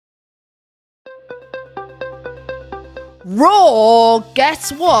Raw,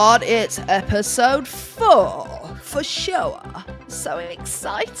 guess what? It's episode 4 for sure. So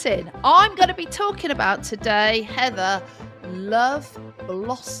exciting. I'm going to be talking about today, Heather, love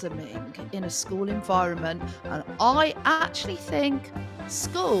blossoming in a school environment. And I actually think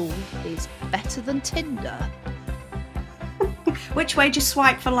school is better than Tinder. Which way do you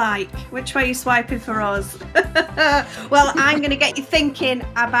swipe for like? Which way are you swiping for us? Well, I'm going to get you thinking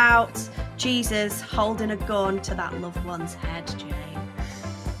about Jesus holding a gun to that loved one's head, Jane.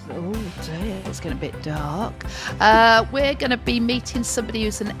 Oh dear, it's getting a bit dark. We're going to be meeting somebody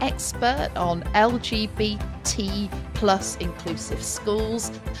who's an expert on LGBT plus inclusive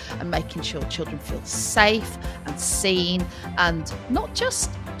schools and making sure children feel safe and seen, and not just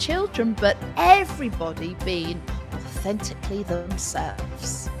children, but everybody being authentically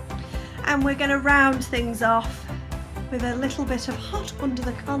themselves. And we're going to round things off with a little bit of hot under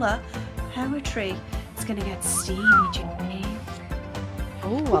the collar poetry. It's going to get steamy, Jane.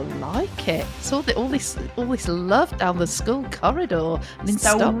 Oh, I like it. It's all this love down the school corridor and in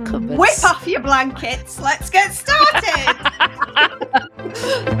stock cupboards. Whip off your blankets. Let's get started.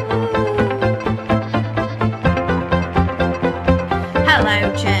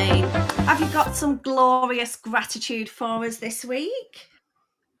 Hello, Jane. Have you got some glorious gratitude for us this week?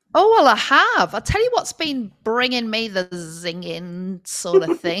 Oh, well, I have. I'll tell you what's been bringing me the zinging sort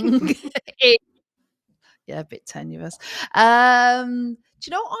of thing. Yeah, a bit tenuous. Do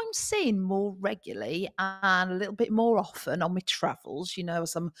you know what I'm seeing more regularly and a little bit more often on my travels,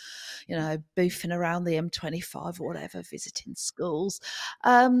 as I'm, boofing around the M25 or whatever, visiting schools?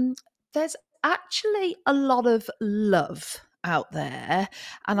 There's actually a lot of love out there,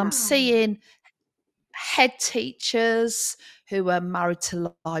 and I'm seeing head teachers who are married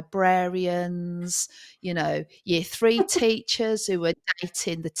to librarians, year 3 teachers who are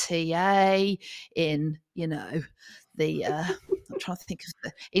dating the TA in, the I'm trying to think of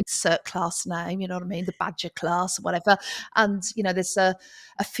the insert class name, you know what I mean, the Badger class or whatever. And there's a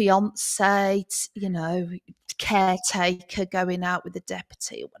fiance, caretaker going out with the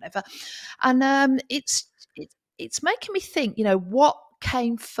deputy or whatever. And it's making me think, what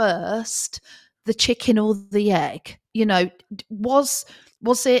came first, the chicken or the egg? Was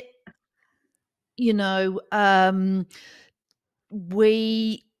it,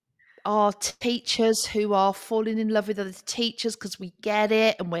 we are teachers who are falling in love with other teachers because we get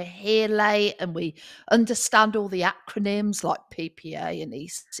it and we're here late and we understand all the acronyms like PPA and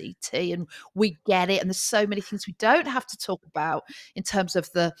ECT and we get it, and there's so many things we don't have to talk about in terms of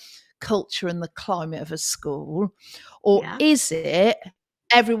the culture and the climate of a school? Or is it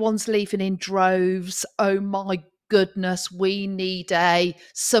everyone's leaving in droves? Oh my goodness, we need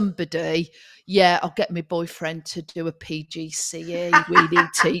somebody. Yeah, I'll get my boyfriend to do a PGCE. We need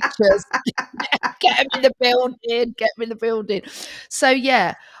teachers. Get him in the building. So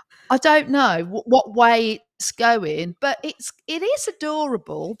yeah, I don't know what way it's going, but it is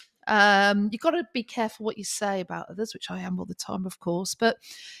adorable. You've got to be careful what you say about others, which I am all the time, of course. But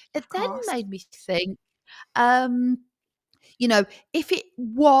it then made me think, if it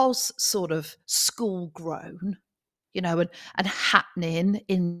was sort of school grown, and happening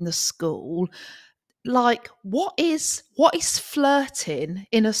in the school, like what is flirting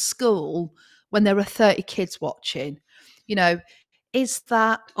in a school when there are 30 kids watching? Is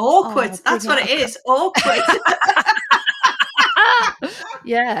that awkward? That's what it is. Awkward.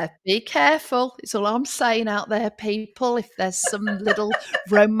 Yeah, be careful. It's all I'm saying out there, people. If there's some little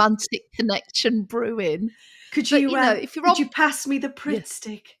romantic connection brewing, could you pass me the Pritt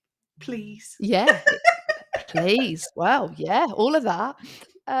stick, please? Yeah, please. Well, yeah, all of that.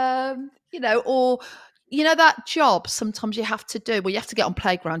 Or that job sometimes you have to do. Well, you have to get on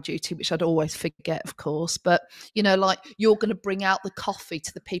playground duty, which I'd always forget, of course. But like you're going to bring out the coffee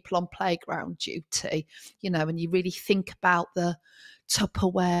to the people on playground duty. And you really think about the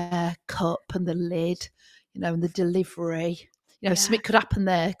Tupperware cup and the lid, and the delivery. Something could happen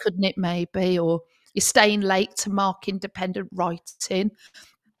there, couldn't it? Maybe, or you're staying late to mark independent writing.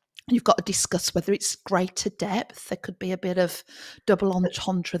 You've got to discuss whether it's greater depth. There could be a bit of double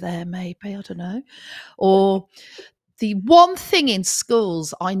entendre there, maybe. I don't know. Or the one thing in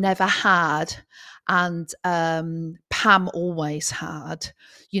schools I never had, and Pam always had,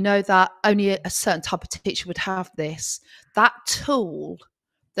 that only a certain type of teacher would have this, that tool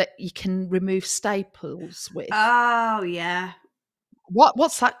that you can remove staples with. Oh, yeah.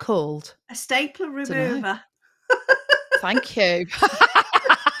 What's that called? A stapler remover. Thank you.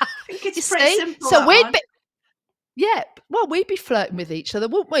 I think it's pretty simple. So Yeah, well, we'd be flirting with each other,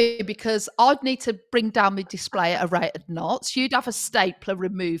 wouldn't we? Because I'd need to bring down my display at a rate of knots. You'd have a stapler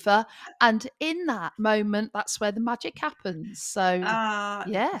remover, and in that moment, that's where the magic happens. So,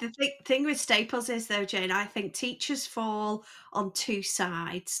 yeah, The thing with staples is, though, Jane, I think teachers fall on two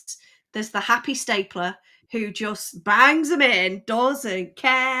sides. There's the happy stapler who just bangs them in, doesn't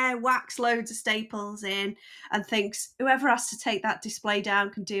care, whacks loads of staples in, and thinks whoever has to take that display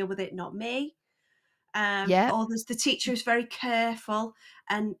down can deal with it, not me. yeah, Or there's the teacher who's very careful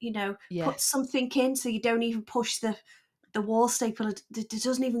and, puts yes. something in so you don't even push the wall staple. It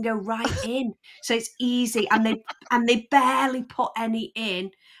doesn't even go right in, so it's easy, and they barely put any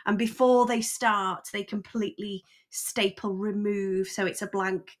in, and before they start they completely staple remove, so it's a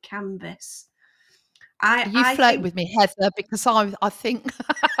blank canvas. Are you I flirting think with me, Heather? Because I think I think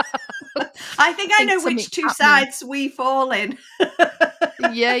I think know which something's two happening. sides we fall in.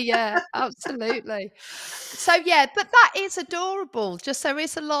 Yeah, absolutely. So yeah, but that is adorable. Just there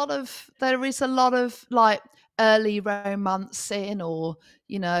is a lot of like early romancing or,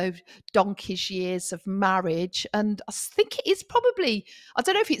 donkey's years of marriage. And I think it is probably, I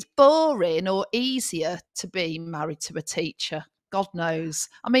don't know if it's boring or easier to be married to a teacher. God knows.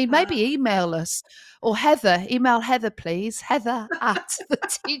 I mean, maybe email us or email Heather, please. Heather at the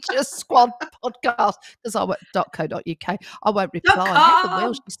Teacher Squad podcast, because .co.uk. I won't reply. Heather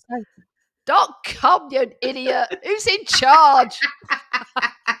will. .com. She's so .com, you idiot. Who's in charge?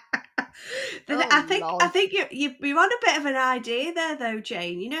 I Lord. think you're on a bit of an idea there, though,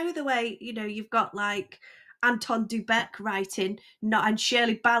 Jane. You know the way you've got like Anton Dubek writing, and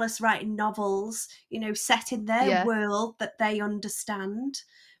Shirley Ballas writing novels, set in their Yeah, world that they understand.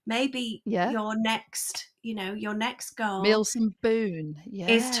 Maybe yeah. your next goal Mills and Boone.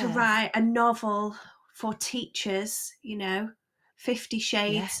 is to Yeah, write a novel for teachers. 50 yes.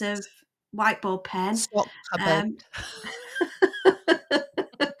 Shades of whiteboard pen. Sock cupboard.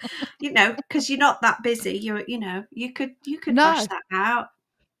 Um, because you're not that busy. You could bash No. that out.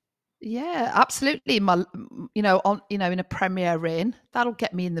 Yeah, absolutely. In a premiere inn, that'll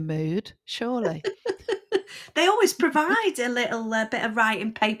get me in the mood, surely. They always provide a little bit of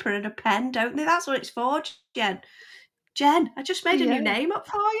writing paper and a pen, don't they? That's what it's for, Jen. Jen, I just made a Yeah. new name up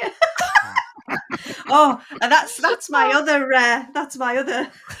for you. Oh, and that's my other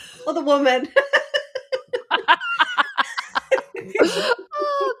woman.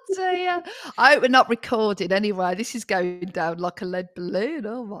 Oh dear. I hope we're not recording anyway. This is going down like a lead balloon.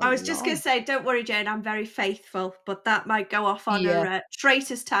 Oh my I was just going to life. say, don't worry, Jane, I'm very faithful, but that might go off on Yeah. a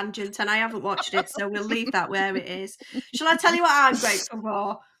traitor's tangent, and I haven't watched it, so we'll leave that where it is. Shall I tell you what I'm grateful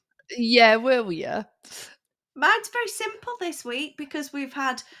for? Yeah, will you? Mine's very simple this week because we've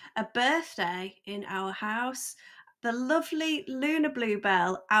had a birthday in our house. The lovely Luna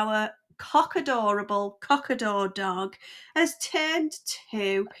Bluebell, our cock-adorable cockador dog, has turned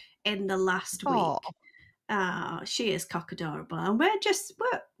 2 in the last Oh, week. She is cock-adorable, and we're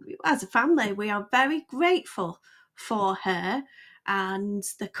as a family, we are very grateful for her and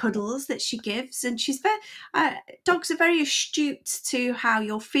the cuddles that she gives. And she's dogs are very astute to how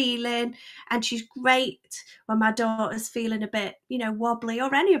you're feeling, and she's great when my daughter's feeling a bit, wobbly,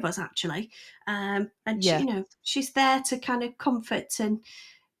 or any of us actually. And yeah. she's there to kind of comfort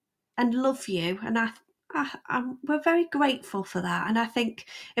and love you, and we're very grateful for that. And I think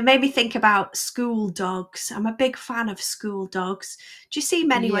it made me think about school dogs. I'm a big fan of school dogs. Do you see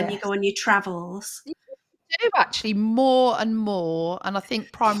many when you Yes. go on your travels? You do actually more and more, and I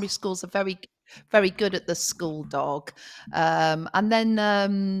think primary schools are very, very good at the school dog. And then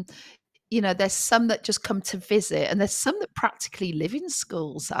there's some that just come to visit, and there's some that practically live in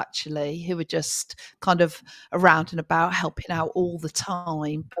schools actually, who are just kind of around and about helping out all the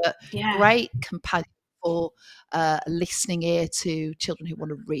time. But Yeah. great companion for a listening ear to children who want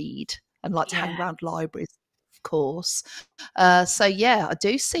to read and like to hang Yeah. around libraries, of course. So yeah, I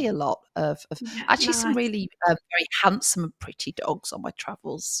do see a lot of Yeah, actually some nice. really very handsome and pretty dogs on my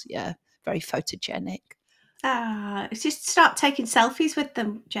travels. Yeah, very photogenic. Just start taking selfies with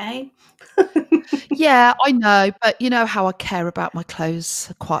them, Jane. Yeah, I know, but you know how I care about my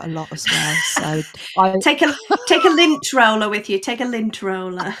clothes quite a lot as well. So Take a lint roller with you. Take a lint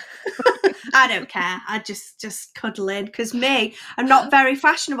roller. I don't care. I just cuddle in, because I'm not very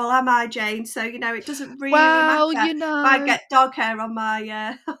fashionable, am I, Jane? So it doesn't really matter if I get dog hair on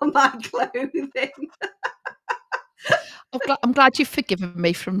my on my clothing. I'm glad you've forgiven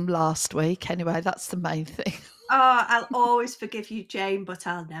me from last week. Anyway, that's the main thing. Oh, I'll always forgive you, Jane, but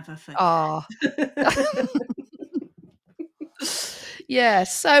I'll never forget. Oh. Yeah.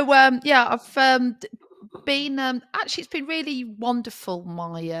 So I've been actually, it's been really wonderful,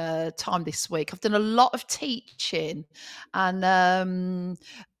 my time this week. I've done a lot of teaching, and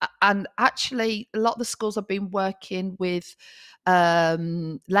actually a lot of the schools I've been working with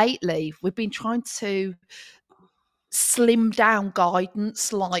lately, we've been trying to slim down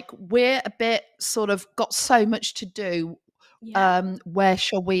guidance. Like, we're a bit sort of got so much to do. Yeah. Where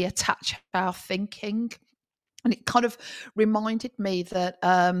shall we attach our thinking? And it kind of reminded me that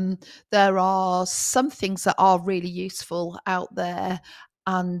there are some things that are really useful out there.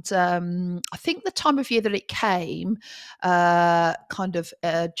 And I think the time of year that it came, just kind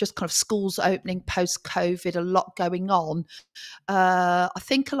of schools opening post COVID, a lot going on. I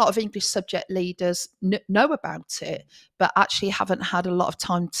think a lot of English subject leaders know about it, but actually haven't had a lot of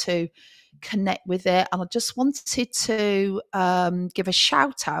time to connect with it. And I just wanted to give a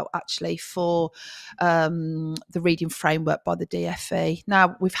shout out actually for the reading framework by the DFE.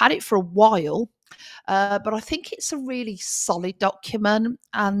 Now, we've had it for a while, but I think it's a really solid document.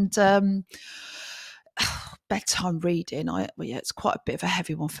 And bedtime reading, it's quite a bit of a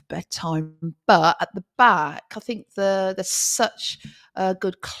heavy one for bedtime. But at the back, I think there's such a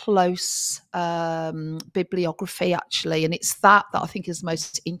good close bibliography actually, and it's that I think is the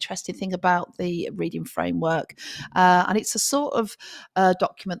most interesting thing about the reading framework. And it's a sort of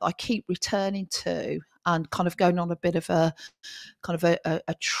document that I keep returning to, and kind of going on a bit of a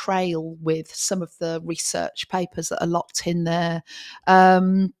trail with some of the research papers that are locked in there.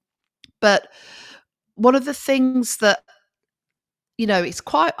 But one of the things that, it's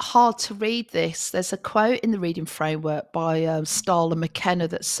quite hard to read this. There's a quote in the reading framework by Stahl and McKenna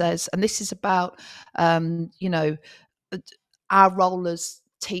that says, and this is about, our role as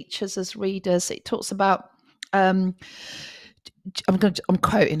teachers, as readers. It talks about, I'm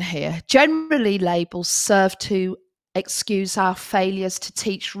quoting here, generally labels serve to excuse our failures to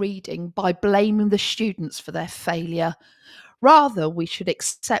teach reading by blaming the students for their failure. Rather, we should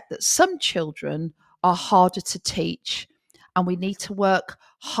accept that some children are harder to teach, and we need to work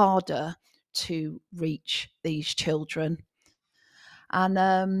harder to reach these children. And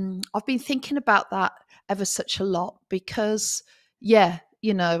I've been thinking about that ever such a lot because, and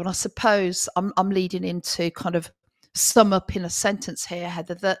I suppose I'm leading into kind of sum up in a sentence here,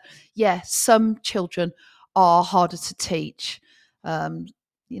 Heather, that, some children are harder to teach.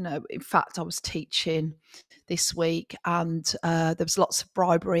 In fact, I was teaching this week, and there was lots of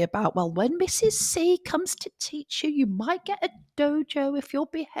bribery about, well, when Mrs. C comes to teach you, you might get a dojo if your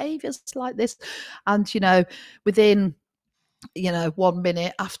behaviour's like this. And, within, 1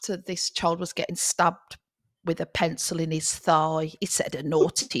 minute after this child was getting stabbed with a pencil in his thigh, he said a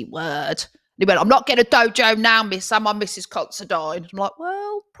naughty word. He went, "I'm not getting a dojo now, miss. I'm on Mrs. Considine." I'm like,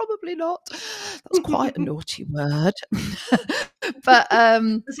 well, probably not. That's quite a naughty word. But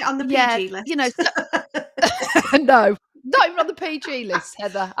is it on the PG list? No, not even on the PG list,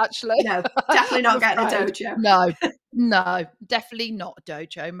 Heather, actually. No, definitely not getting a dojo. No, definitely not a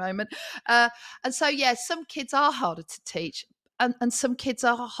dojo moment. And so, some kids are harder to teach, and some kids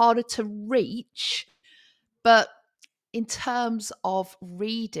are harder to reach. But in terms of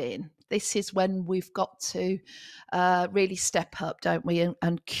reading, this is when we've got to really step up, don't we,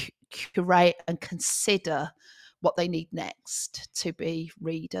 and curate and consider what they need next to be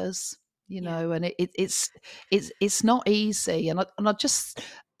readers. And it's not easy, and I just,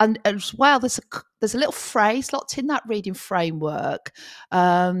 and as well, there's a little phrase locked in that reading framework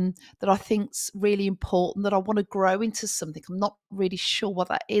that I think's really important, that I want to grow into something. I'm not really sure what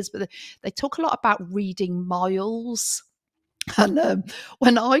that is, but they talk a lot about reading miles. And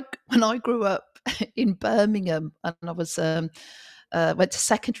when I grew up in Birmingham, and I was went to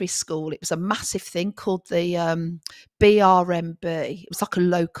secondary school, it was a massive thing called the BRMB. It was like a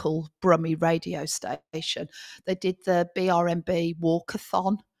local Brummie radio station. They did the BRMB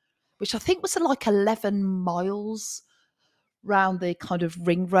walkathon, which I think was like 11 miles round the kind of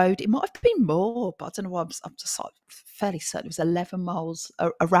ring road. It might have been more, but I don't know why. I'm just like fairly certain it was 11 miles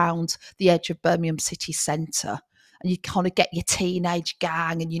around the edge of Birmingham city centre. And you kind of get your teenage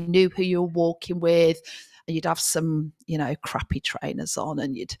gang, and you knew who you were walking with, and you'd have some, crappy trainers on,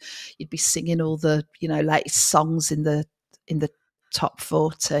 and you'd be singing all the, latest songs in the top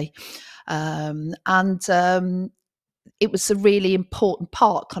 40. It was a really important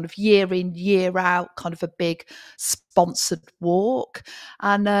part, kind of year in, year out, kind of a big sponsored walk,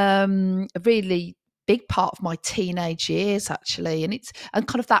 and a really big part of my teenage years, actually. And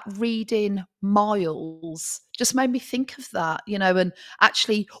kind of that reading miles just made me think of that, and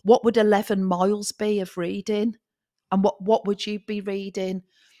actually, what would 11 miles be of reading, and what would you be reading?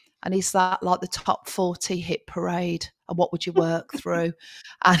 And is that like the top 40 hit parade? And what would you work through?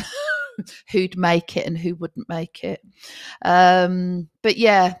 And who'd make it and who wouldn't make it. But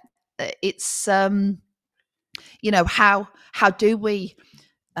yeah, it's how do we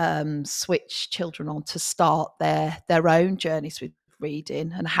switch children on to start their own journeys with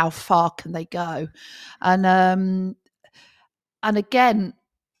reading, and how far can they go? And again,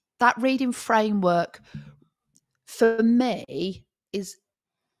 that reading framework for me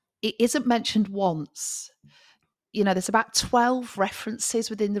it isn't mentioned once. There's about 12 references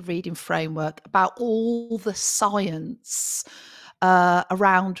within the reading framework about all the science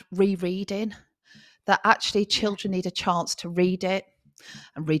around rereading, that actually children need a chance to read it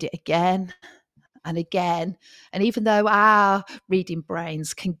and read it again and again. And even though our reading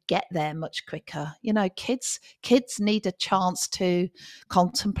brains can get there much quicker, kids need a chance to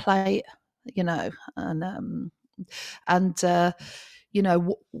contemplate,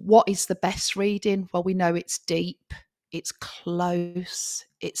 what is the best reading? Well, we know it's deep, it's close,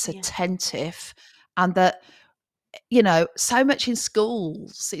 it's attentive, and that so much in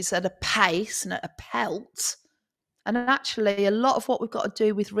schools is at a pace and at a pelt. And actually, a lot of what we've got to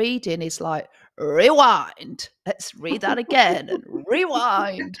do with reading is like, rewind. Let's read that again and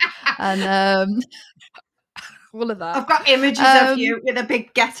rewind. And all of that. I've got images of you with a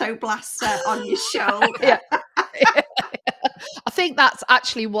big ghetto blaster on your shoulder. Yeah. I think that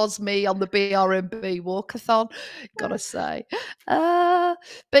actually was me on the BRMB walkathon, gotta say.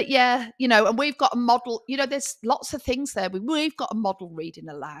 But yeah, and we've got a model, there's lots of things there. We've got a model reading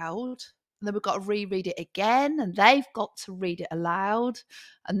aloud, and then we've got to reread it again, and they've got to read it aloud,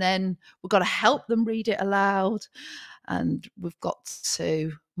 and then we've got to help them read it aloud, and we've got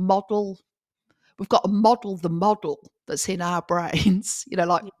to model the model that's in our brains.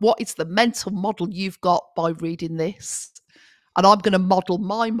 What is the mental model you've got by reading this? And I'm going to model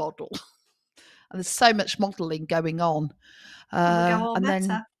my model. And there's so much modelling going on. And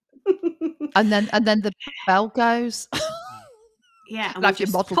then the bell goes. Yeah, and have you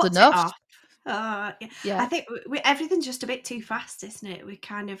modelled enough? Yeah. I think everything's just a bit too fast, isn't it? We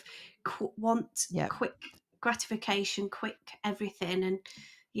kind of want quick gratification, quick everything,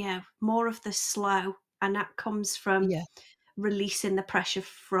 and more of the slow. And that comes from releasing the pressure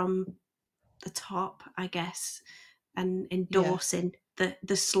from the top, I guess, and endorsing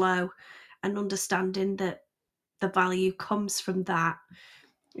the slow, and understanding that the value comes from that.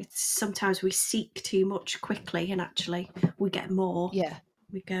 It's sometimes we seek too much quickly, and actually we get more.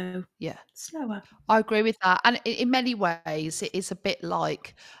 We go slower. I agree with that, and in many ways it is a bit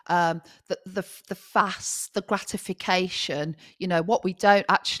like the fast, the gratification. What we don't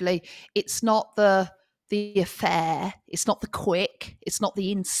actually, it's not the affair, it's not the quick, it's not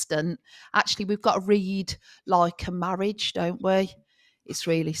the instant. Actually, we've got to read like a marriage, don't we? It's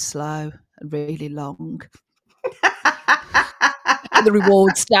really slow and really long. And the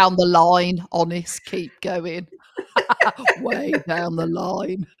rewards down the line, honest, keep going. Way down the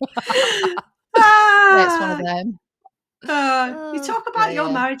line. That's one of them. You talk about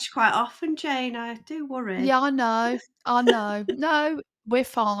your marriage quite often, Jane. I do worry. Yeah, I know. No, we're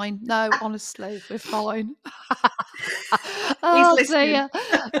fine. No, honestly, we're fine. He's listening. Dear.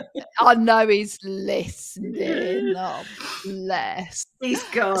 I know he's listening. Oh, bless. He's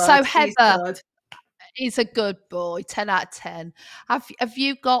good. So Heather, he's a good boy. 10 out of 10. Have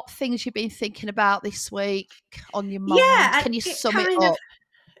you got things you've been thinking about this week on your mind? Yeah, can you sum it up?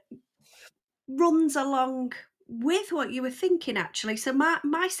 Runs along with what you were thinking, actually. So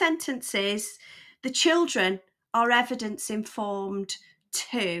my sentence is, the children are evidence informed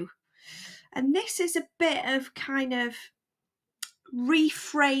too. And this is a bit of kind of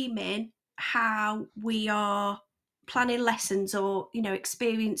reframing how we are planning lessons or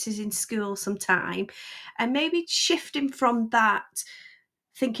experiences in school sometime, and maybe shifting from that,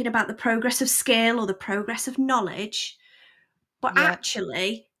 thinking about the progress of skill or the progress of knowledge, but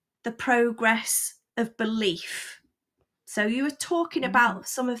actually the progress of belief. So you were talking about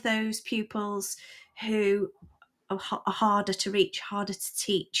some of those pupils who are harder to reach, harder to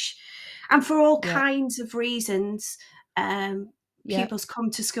teach, and for all kinds of reasons. Pupils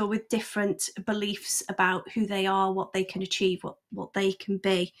come to school with different beliefs about who they are, what they can achieve, what they can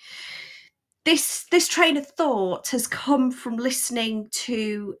be. This train of thought has come from listening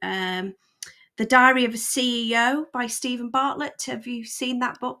to The Diary of a CEO by Stephen Bartlett. Have you seen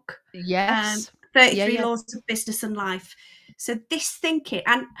that book? Yes. 33 Laws of Business and Life. So this thinking,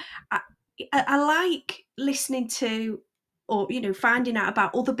 and I like listening to, or finding out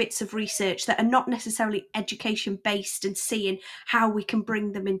about other bits of research that are not necessarily education based, and seeing how we can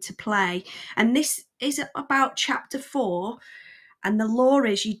bring them into play. And this is about chapter 4, and the law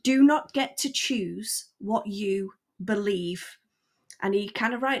is, you do not get to choose what you believe. And he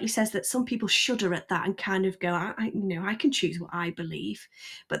kind of rightly says that some people shudder at that and kind of go, I can choose what I believe.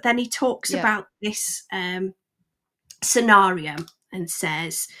 But then he talks Yeah. about this scenario and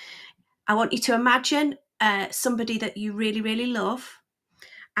says, I want you to imagine somebody that you really, really love.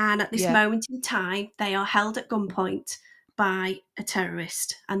 And at this Yeah. moment in time, they are held at gunpoint by a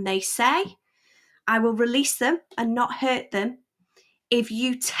terrorist. And they say, I will release them and not hurt them if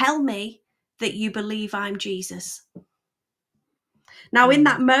you tell me that you believe I'm Jesus. Now, in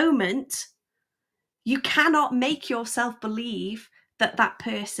that moment, you cannot make yourself believe that that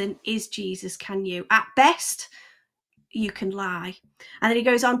person is Jesus, can you? At best, you can lie. And then he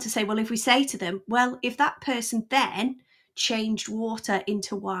goes on to say, well, if we say to them, well, if that person then changed water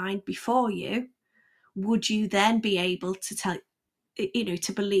into wine before you, would you then be able to tell,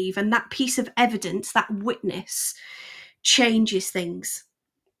 to believe? And that piece of evidence, that witness, changes things.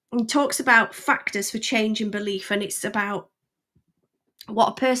 And talks about factors for change in belief, and it's about what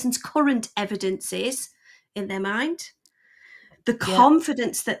a person's current evidence is in their mind, the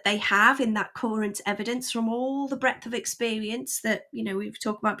confidence that they have in that current evidence from all the breadth of experience that, we've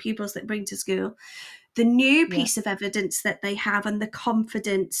talked about pupils that bring to school, the new piece of evidence that they have, and the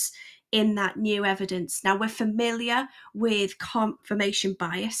confidence in that new evidence. Now, we're familiar with confirmation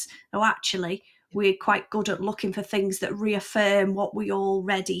bias. Now, actually, we're quite good at looking for things that reaffirm what we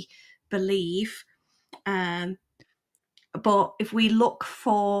already believe. But if we look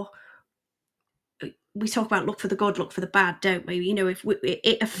for, we talk about look for the good, look for the bad, don't we? If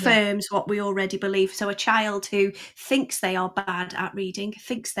it affirms what we already believe. So a child who thinks they are bad at reading,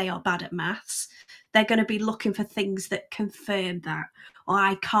 thinks they are bad at maths, they're going to be looking for things that confirm that. Or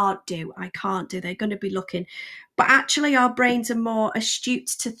I can't do. They're going to be looking. But actually, our brains are more astute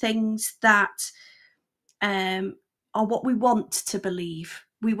to things that are what we want to believe.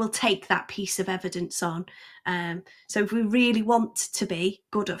 We will take that piece of evidence on. So if we really want to be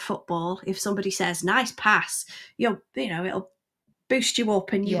good at football, if somebody says, nice pass, it'll boost you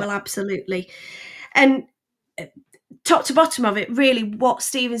up, and you will absolutely. And top to bottom of it, really what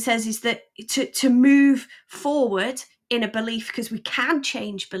Stephen says is that to move forward in a belief, because we can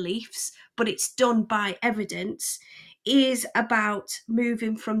change beliefs, but it's done by evidence, is about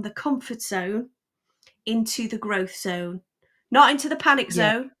moving from the comfort zone into the growth zone, not into the panic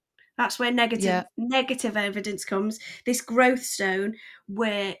zone. That's where negative evidence comes. This growth zone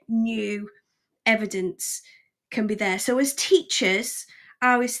where new evidence can be there. So as teachers,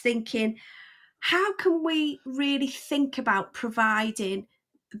 I was thinking, how can we really think about providing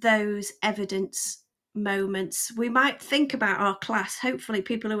those evidence moments? We might think about our class. Hopefully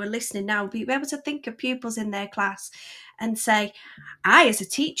people who are listening now will be able to think of pupils in their class and say, I, as a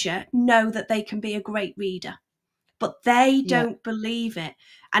teacher, know that they can be a great reader, but they don't believe it.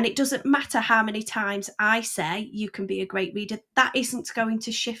 And it doesn't matter how many times I say you can be a great reader, that isn't going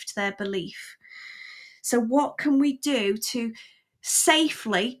to shift their belief. So what can we do to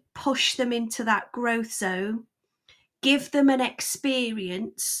safely push them into that growth zone, give them an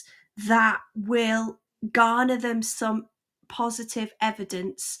experience that will garner them some positive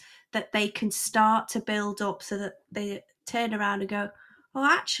evidence that they can start to build up, so that they turn around and go, oh,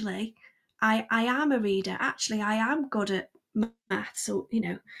 actually, I am a reader. Actually, I am good at maths. Or,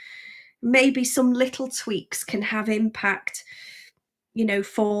 maybe some little tweaks can have impact,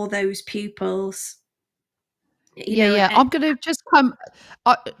 for those pupils. I'm going to just come.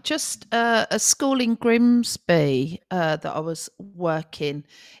 A school in Grimsby that I was working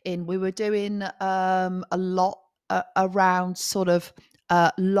in. We were doing a lot around sort of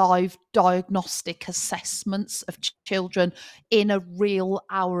live diagnostic assessments of children in a real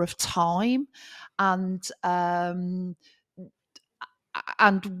hour of time, and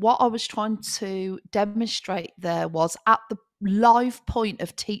what I was trying to demonstrate there was, at the live point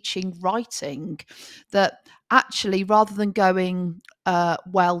of teaching writing, that actually, rather than going,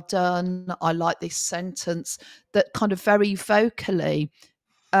 well done, I like this sentence, that kind of very vocally,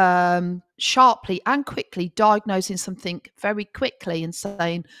 sharply and quickly diagnosing something very quickly and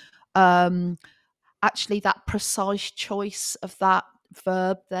saying, actually, that precise choice of that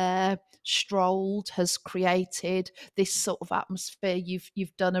verb there, strolled, has created this sort of atmosphere.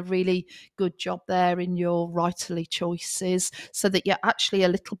 You've done a really good job there in your writerly choices, so that you're actually a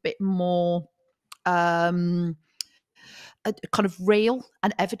little bit more kind of real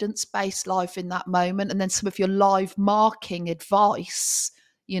and evidence-based live in that moment. And then some of your live marking advice,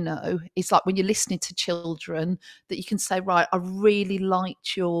 it's like when you're listening to children, that you can say, right, I really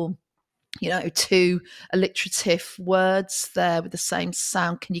liked your two alliterative words there with the same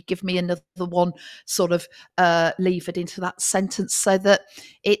sound. Can you give me another one sort of levered into that sentence so that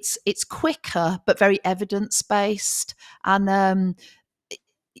it's quicker but very evidence based? And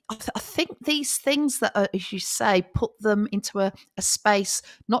I think these things that are, as you say, put them into a space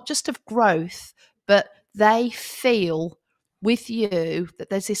not just of growth, but they feel with you that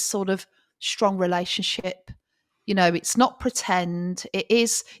there's this sort of strong relationship. It's not pretend.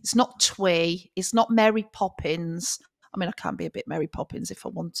 It's not twee. It's not Mary Poppins. I mean, I can be a bit Mary Poppins if I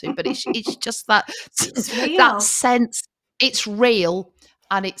want to, but it's just that It's real. that sense. It's real,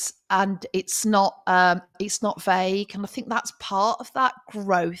 and it's not vague. And I think that's part of that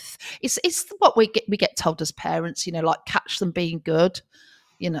growth. It's what we get told as parents. Like catch them being good.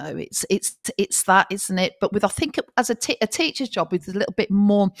 It's that, isn't it? But I think as a teacher's job, with a little bit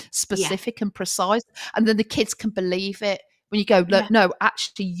more specific and precise, and then the kids can believe it when you go, look, no,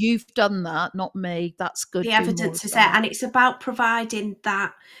 actually, you've done that, not me. That's good. The evidence is there, and it's about providing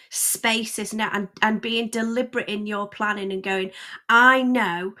that space, isn't it? And being deliberate in your planning and going, I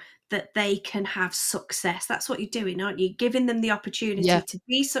know that they can have success. That's what you're doing, aren't you? Giving them the opportunity to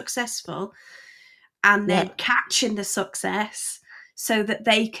be successful, and then catching the success, so that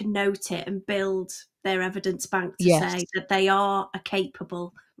they can note it and build their evidence bank to say that they are a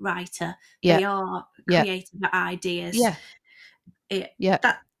capable writer. They are creative ideas. So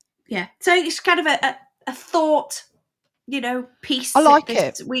it's kind of a thought, piece. I like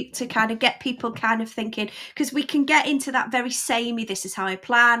this week to kind of get people kind of thinking, because we can get into that very samey, this is how I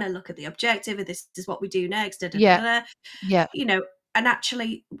plan, and look at the objective, and this is what we do next. And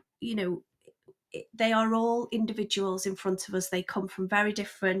actually, they are all individuals in front of us. They come from very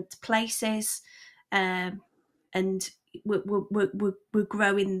different places, and we're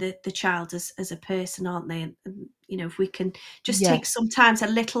growing the child as a person, aren't they? And if we can just take sometimes a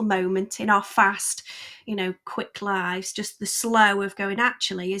little moment in our fast, quick lives, just the slow of going,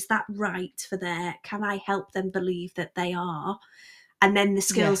 actually, is that right for there? Can I help them believe that they are? And then the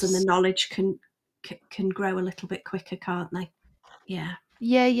skills and the knowledge can grow a little bit quicker, can't they?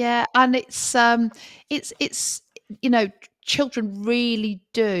 Yeah, and it's children really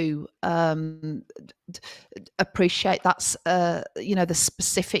do appreciate that's the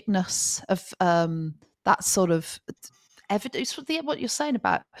specificness of that sort of evidence. What you're saying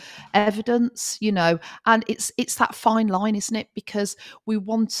about evidence, and it's that fine line, isn't it? Because we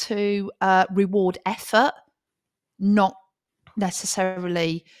want to reward effort, not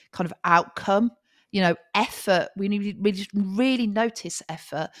necessarily kind of outcome. Effort, we need to really notice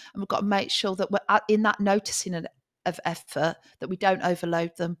effort, and we've got to make sure that we're in that noticing of effort, that we don't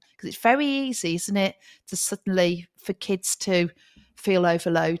overload them, because it's very easy, isn't it, to suddenly for kids to feel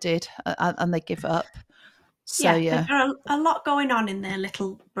overloaded and they give up. So they've got a lot going on in their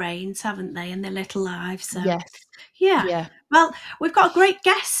little brains, haven't they, in their little lives. So well, we've got a great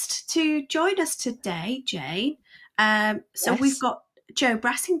guest to join us today, Jane. So we've got Jo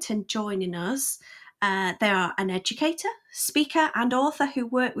Brassington joining us. They are an educator, speaker and author who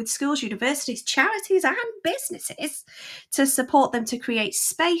work with schools, universities, charities and businesses to support them to create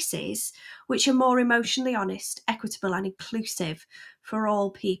spaces which are more emotionally honest, equitable and inclusive for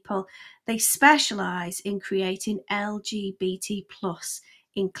all people. They specialise in creating LGBT plus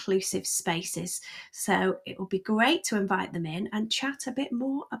inclusive spaces. So it will be great to invite them in and chat a bit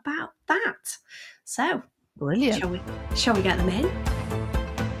more about that. So brilliant. Shall we get them in?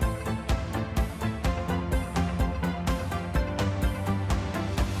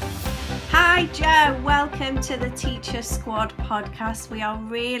 Hi Jo, welcome to the Teacher Squad podcast. We are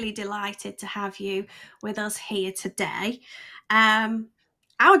really delighted to have you with us here today. I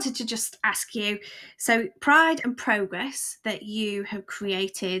wanted to just ask you, so Pride and Progress that you have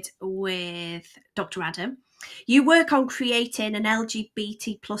created with Dr. Adam, you work on creating an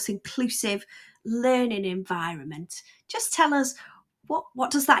LGBT plus inclusive learning environment. Just tell us, what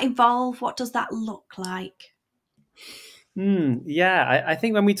does that involve? What does that look like? I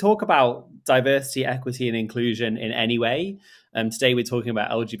think when we talk about diversity, equity and inclusion in any way, today we're talking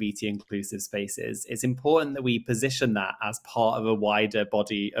about LGBT inclusive spaces, it's important that we position that as part of a wider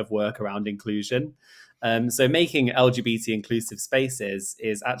body of work around inclusion. So making LGBT inclusive spaces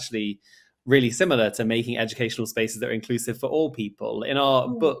is actually really similar to making educational spaces that are inclusive for all people. In our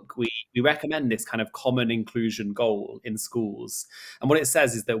book, we recommend this kind of common inclusion goal in schools. And what it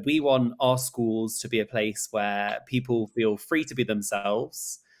says is that we want our schools to be a place where people feel free to be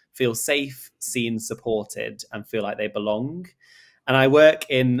themselves, feel safe, seen, supported, and feel like they belong. And I work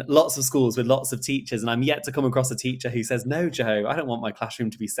in lots of schools with lots of teachers, and I'm yet to come across a teacher who says, no, Jo, I don't want my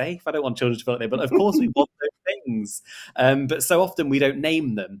classroom to be safe. I don't want children to feel like they belong. Of course, we want those things. But so often we don't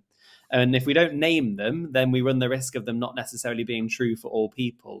name them. And if we don't name them, then we run the risk of them not necessarily being true for all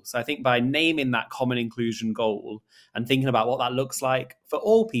people. So I think by naming that common inclusion goal and thinking about what that looks like for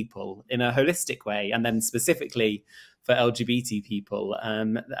all people in a holistic way, and then specifically for LGBT people,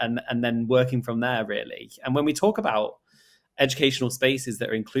 and then working from there, really. And when we talk about educational spaces that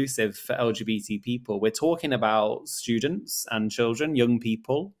are inclusive for LGBT people, we're talking about students and children, young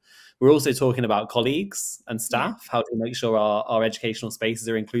people. We're also talking about colleagues and staff, how to make sure our educational spaces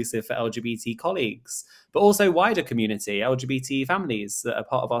are inclusive for LGBT colleagues, but also wider community, LGBT families that are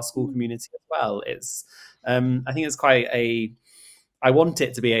part of our school community as well. I think it's I want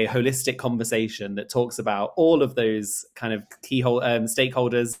it to be a holistic conversation that talks about all of those kind of key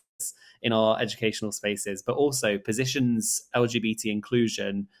stakeholders in our educational spaces, but also positions LGBT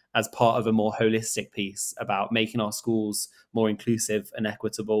inclusion as part of a more holistic piece about making our schools more inclusive and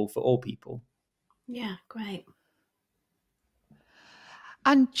equitable for all people. Yeah, great.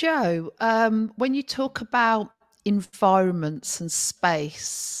 And Jo, when you talk about environments and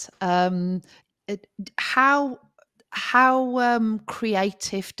space, how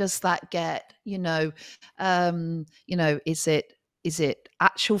creative does that get? Is it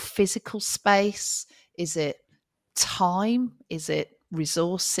actual physical space? Is it time? Is it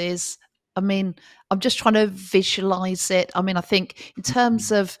resources? I mean, I'm just trying to visualize it. I mean, I think in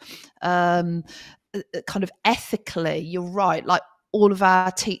terms of kind of ethically, you're right. Like, all of our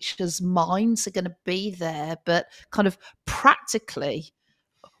teachers' minds are going to be there, but kind of practically,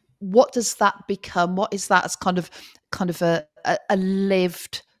 what does that become? What is that as kind of a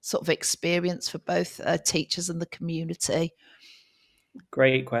lived sort of experience for both teachers and the community?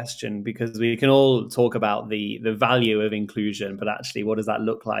 Great question, because we can all talk about the value of inclusion, but actually, what does that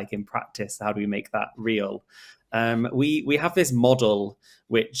look like in practice? How do we make that real? We have this model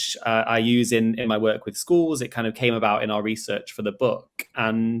which I use in my work with schools. It kind of came about in our research for the book,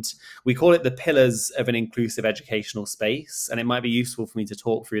 and we call it the pillars of an inclusive educational space. And it might be useful for me to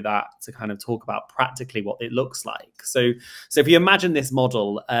talk through that to kind of talk about practically what it looks like. So if you imagine this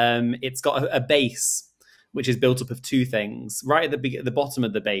model, it's got a base which is built up of two things. Right at the bottom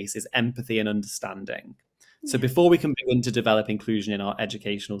of the base is empathy and understanding. So before we can begin to develop inclusion in our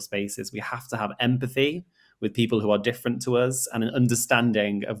educational spaces, we have to have empathy with people who are different to us and an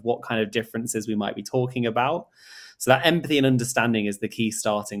understanding of what kind of differences we might be talking about. So that empathy and understanding is the key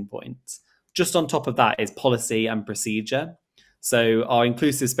starting point. Just on top of that is policy and procedure. So our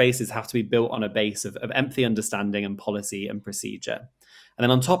inclusive spaces have to be built on a base of empathy, understanding, and policy and procedure. And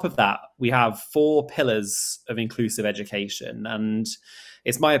then on top of that, we have 4 pillars of inclusive education. And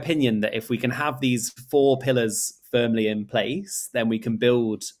it's my opinion that if we can have these 4 pillars firmly in place, then we can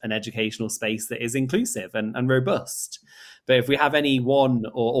build an educational space that is inclusive and robust. But if we have any one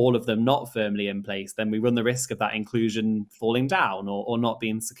or all of them not firmly in place, then we run the risk of that inclusion falling down or not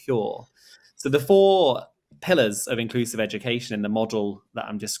being secure. So the 4 pillars of inclusive education in the model that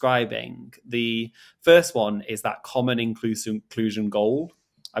I'm describing, the first one is that common inclusion goal.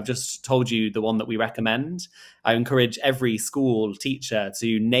 I've just told you the one that we recommend. I encourage every school teacher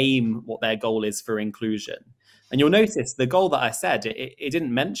to name what their goal is for inclusion. And you'll notice the goal that I said, it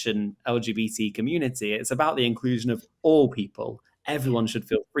didn't mention LGBT community. It's about the inclusion of all people. Everyone should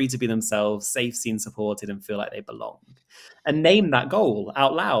feel free to be themselves, safe, seen, supported, and feel like they belong. And name that goal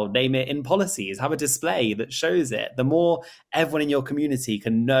out loud, name it in policies, have a display that shows it. The more everyone in your community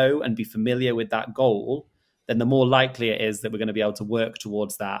can know and be familiar with that goal, then the more likely it is that we're going to be able to work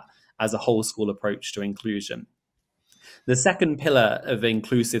towards that as a whole school approach to inclusion. The second pillar of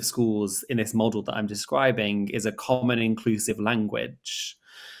inclusive schools in this model that I'm describing is a common inclusive language.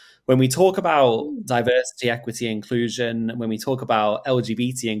 When we talk about diversity, equity, inclusion, when we talk about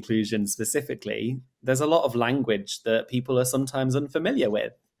LGBT inclusion specifically, there's a lot of language that people are sometimes unfamiliar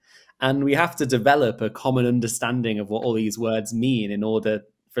with. And we have to develop a common understanding of what all these words mean in order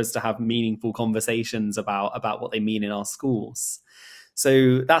for us to have meaningful conversations about what they mean in our schools.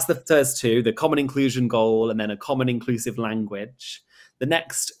 So that's the first 2, the common inclusion goal and then a common inclusive language. The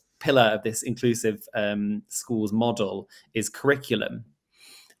next pillar of this inclusive schools model is curriculum.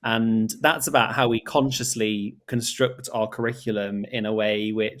 And that's about how we consciously construct our curriculum in a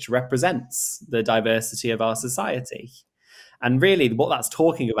way which represents the diversity of our society. And really what that's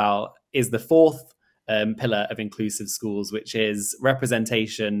talking about is the 4th pillar of inclusive schools, which is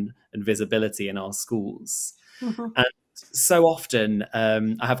representation and visibility in our schools. Mm-hmm. And so often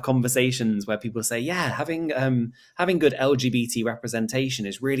I have conversations where people say, yeah, having good LGBT representation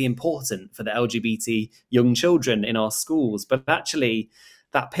is really important for the LGBT young children in our schools. But actually,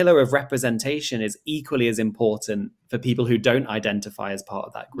 that pillar of representation is equally as important for people who don't identify as part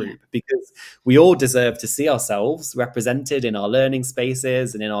of that group, because we all deserve to see ourselves represented in our learning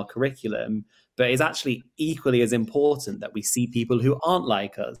spaces and in our curriculum. But it's actually equally as important that we see people who aren't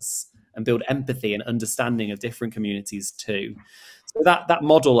like us and build empathy and understanding of different communities too. So that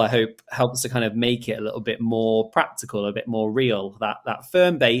model, I hope, helps to kind of make it a little bit more practical, a bit more real, that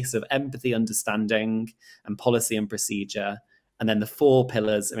firm base of empathy, understanding, and policy and procedure. And then the 4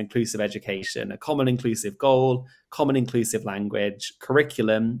 pillars of inclusive education: a common inclusive goal, common inclusive language,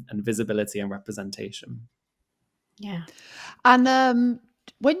 curriculum, and visibility and representation. Yeah. And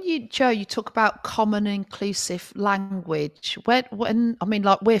when you, Jo, you talk about common inclusive language, when I mean,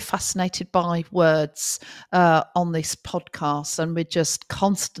 like, we're fascinated by words on this podcast, and we're just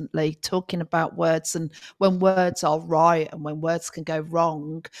constantly talking about words and when words are right and when words can go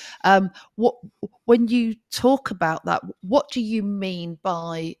wrong. When you talk about that, what do you mean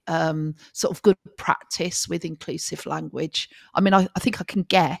by sort of good practice with inclusive language? I mean, I think I can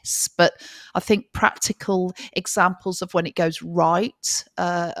guess, but I think practical examples of when it goes right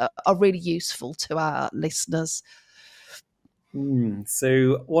are really useful to our listeners.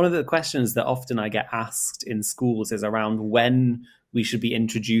 So one of the questions that often I get asked in schools is around when we should be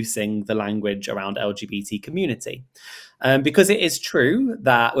introducing the language around LGBT community. Because it is true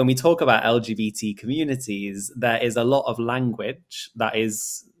that when we talk about LGBT communities, there is a lot of language that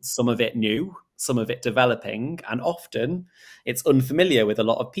is, some of it new, some of it developing, and often it's unfamiliar with a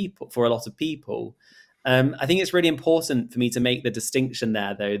lot of people, for a lot of people. I think it's really important for me to make the distinction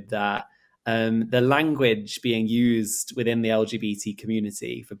there, though, that the language being used within the LGBT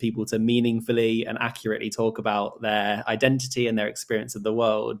community for people to meaningfully and accurately talk about their identity and their experience of the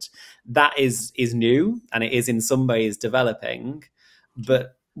world, that is new, and it is in some ways developing.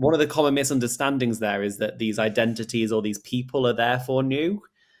 But one of the common misunderstandings there is that these identities or these people are therefore new.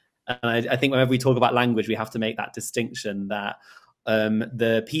 And I think whenever we talk about language, we have to make that distinction that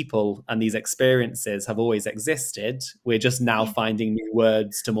the people and these experiences have always existed. We're just now finding new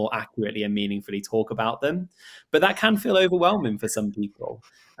words to more accurately and meaningfully talk about them. But that can feel overwhelming for some people.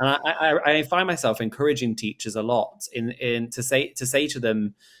 And I find myself encouraging teachers a lot to say to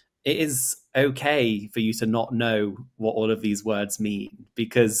them, it is okay for you to not know what all of these words mean,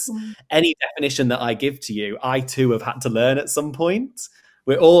 because any definition that I give to you, I too have had to learn at some point.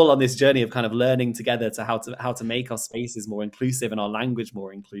 We're all on this journey of kind of learning together to how to make our spaces more inclusive and our language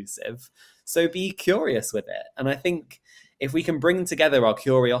more inclusive. So be curious with it. And I think if we can bring together our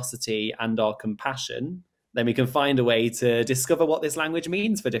curiosity and our compassion, then we can find a way to discover what this language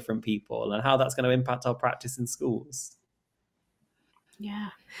means for different people and how that's going to impact our practice in schools. Yeah.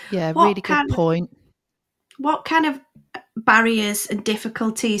 Yeah, really good point. What kind of barriers and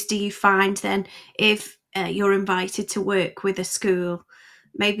difficulties do you find then if you're invited to work with a school,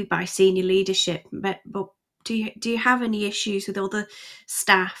 maybe by senior leadership, but do you have any issues with other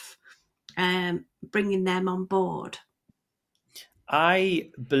staff bringing them on board?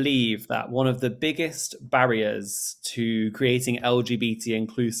 I believe that one of the biggest barriers to creating LGBT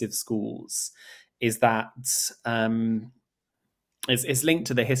inclusive schools is that it's linked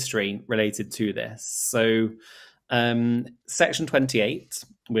to the history related to this. So Section 28,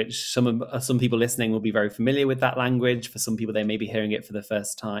 which some people listening will be very familiar with that language. For some people, they may be hearing it for the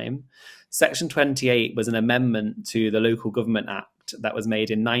first time. Section 28 was an amendment to the Local Government Act that was made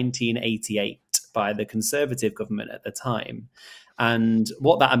in 1988 by the Conservative government at the time. And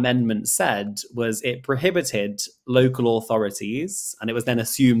what that amendment said was it prohibited local authorities, and it was then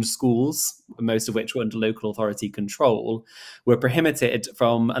assumed schools, most of which were under local authority control, were prohibited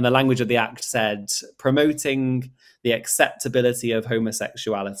from, and the language of the act said, promoting the acceptability of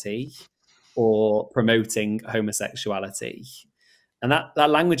homosexuality or promoting homosexuality. And that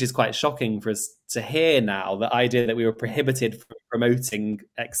language is quite shocking for us to hear now, the idea that we were prohibited from promoting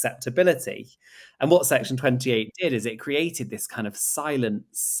acceptability. And what Section 28 did is it created this kind of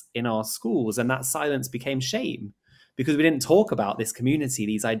silence in our schools, and that silence became shame because we didn't talk about this community,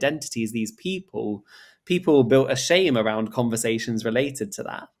 these identities, these people. People built a shame around conversations related to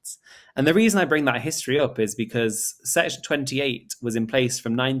that. And the reason I bring that history up is because Section 28 was in place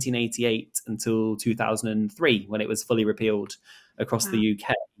from 1988 until 2003, when it was fully repealed across the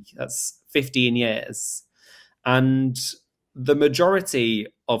UK. That's 15 years. And the majority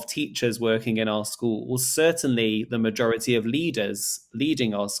of teachers working in our schools, certainly the majority of leaders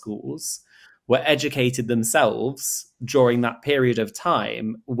leading our schools, were educated themselves during that period of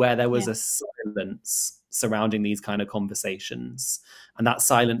time where there was a silence surrounding these kind of conversations. And that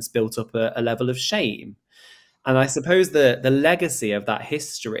silence built up a level of shame. And I suppose the legacy of that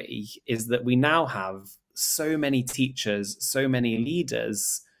history is that we now have so many teachers, so many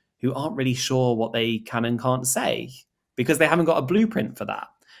leaders who aren't really sure what they can and can't say because they haven't got a blueprint for that.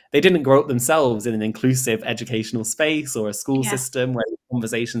 They didn't grow up themselves in an inclusive educational space or a school system where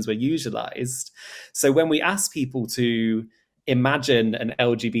conversations were utilized. So when we ask people to imagine an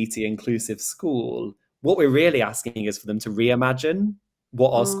LGBT inclusive school, what we're really asking is for them to reimagine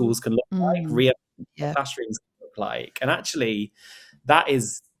what our schools can look like, reimagine what classrooms can look like. And actually, that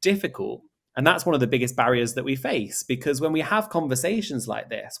is difficult. And that's one of the biggest barriers that we face, because when we have conversations like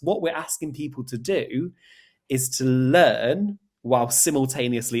this, what we're asking people to do is to learn while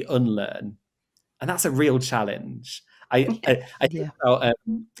simultaneously unlearn. And that's a real challenge. I think about,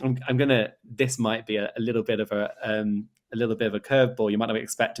 I'm gonna, this might be a little bit of a curveball. You might not be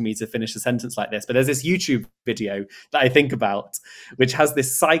expecting me to finish a sentence like this, but there's this YouTube video that I think about, which has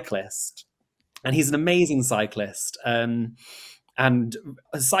this cyclist, and he's an amazing cyclist, and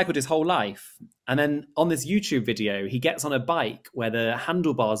has cycled his whole life. And then on this YouTube video, he gets on a bike where the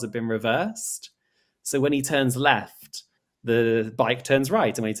handlebars have been reversed. So when he turns left, the bike turns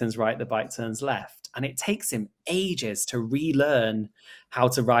right. And when he turns right, the bike turns left. And it takes him ages to relearn how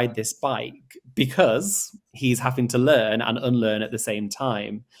to ride this bike because he's having to learn and unlearn at the same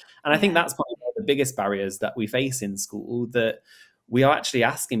time. And I think that's one of the biggest barriers that we face in school, that we are actually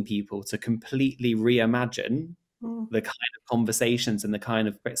asking people to completely reimagine the kind of conversations and the kind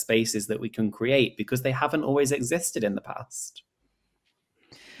of spaces that we can create because they haven't always existed in the past.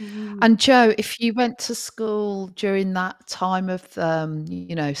 And Jo, if you went to school during that time of,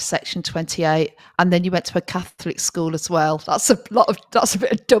 Section 28, and then you went to a Catholic school as well, that's a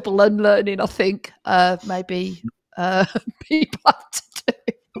bit of double unlearning, I think. Maybe people have to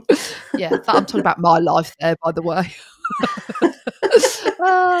do. Yeah, I'm talking about my life there, by the way.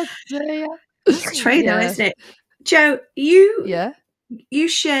 Oh dear. It's true though, isn't it? Jo, you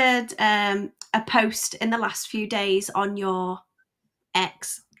shared a post in the last few days on your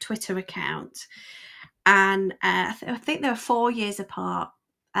X Twitter account, and I think they were 4 years apart.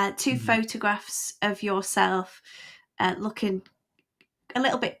 Two photographs of yourself looking a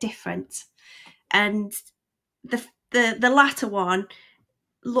little bit different, and the latter one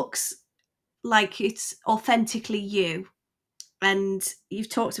looks like it's authentically you. And you've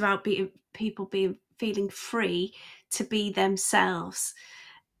talked about people feeling free to be themselves.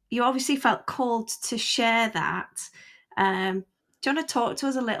 You obviously felt called to share that. Do you want to talk to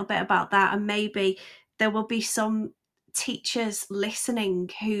us a little bit about that? And maybe there will be some teachers listening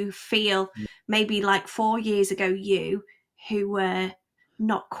who feel maybe like 4 years ago who were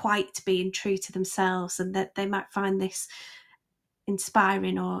not quite being true to themselves, and that they might find this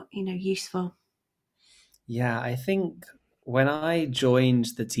inspiring or useful. Yeah, I think when I joined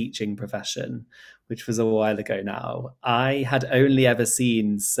the teaching profession, which was a while ago now, I had only ever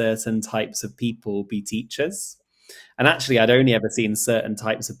seen certain types of people be teachers. And actually, I'd only ever seen certain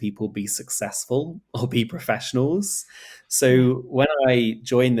types of people be successful or be professionals. So when I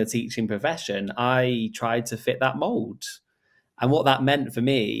joined the teaching profession, I tried to fit that mold. And what that meant for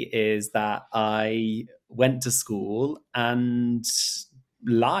me is that I went to school and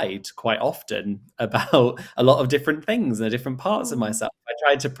lied quite often about a lot of different things and different parts of myself. I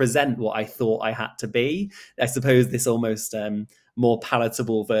tried to present what I thought I had to be. I suppose this almost more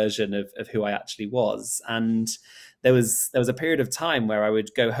palatable version of who I actually was. And there was a period of time where I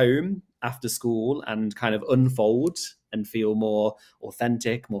would go home after school and kind of unfold and feel more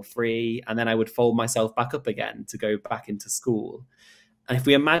authentic, more free. And then I would fold myself back up again to go back into school. And if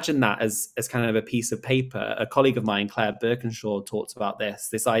we imagine that as kind of a piece of paper, a colleague of mine, Claire Birkinshaw, talked about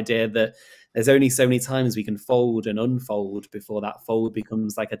this idea that there's only so many times we can fold and unfold before that fold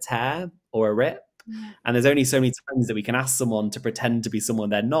becomes like a tear or a rip. And there's only so many times that we can ask someone to pretend to be someone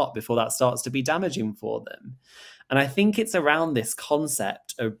they're not before that starts to be damaging for them. And I think it's around this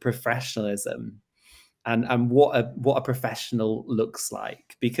concept of professionalism and what a professional looks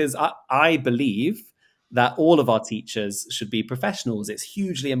like, because I believe that all of our teachers should be professionals. It's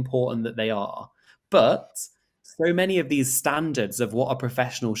hugely important that they are. But so many of these standards of what a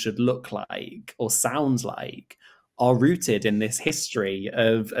professional should look like or sound like are rooted in this history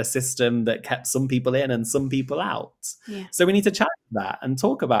of a system that kept some people in and some people out. So we need to challenge that and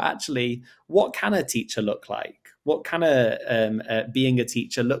talk about actually, what can a teacher look like? What can being a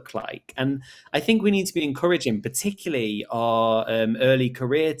teacher look like? And I think we need to be encouraging, particularly our early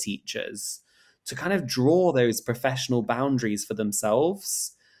career teachers, to kind of draw those professional boundaries for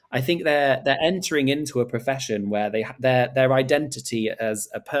themselves. I think they're entering into a profession where their identity as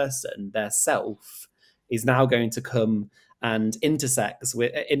a person, their self, is now going to come and intersect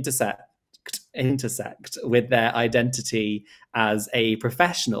intersect with their identity as a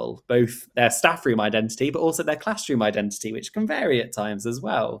professional, both their staff room identity, but also their classroom identity, which can vary at times as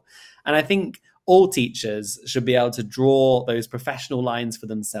well. And I think all teachers should be able to draw those professional lines for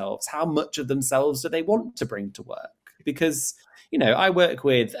themselves. How much of themselves do they want to bring to work? Because, you know, I work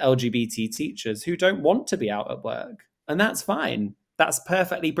with LGBT teachers who don't want to be out at work, and that's fine. That's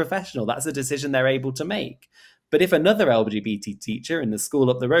perfectly professional. That's a decision they're able to make. But if another LGBT teacher in the school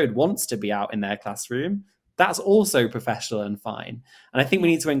up the road wants to be out in their classroom, that's also professional and fine. And I think we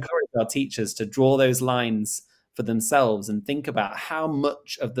need to encourage our teachers to draw those lines for themselves and think about how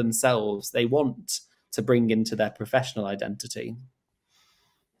much of themselves they want to bring into their professional identity.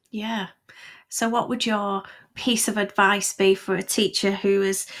 Yeah. So what would your piece of advice be for a teacher who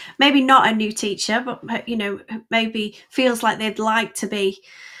is maybe not a new teacher, but, you know, maybe feels like they'd like to be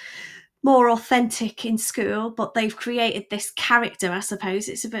more authentic in school, but they've created this character? I suppose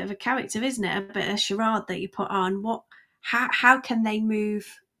it's a bit of a character, isn't it? A bit of a charade that you put on. How can they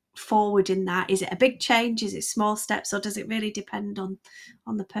move forward in that? Is it a big change? Is it small steps, or does it really depend on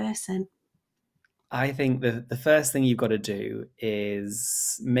the person? I think the first thing you've got to do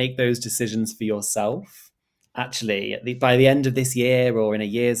is make those decisions for yourself. Actually, by the end of this year or in a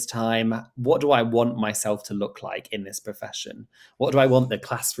year's time, what do I want myself to look like in this profession? What do I want the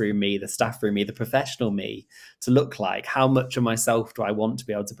classroom me, the staff room me, the professional me to look like? How much of myself do I want to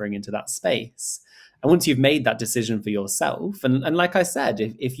be able to bring into that space? And once you've made that decision for yourself, and like I said,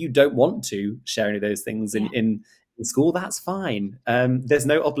 if you don't want to share any of those things in school, that's fine. There's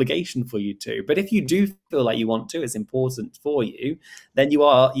no obligation for you to. But if you do feel like you want to, it's important for you, then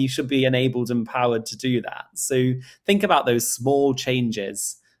you should be enabled and empowered to do that. So think about those small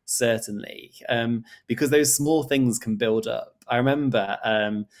changes, certainly, because those small things can build up. I remember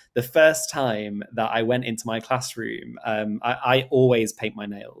the first time that I went into my classroom, I always paint my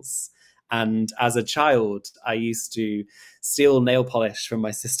nails. And as a child, I used to steal nail polish from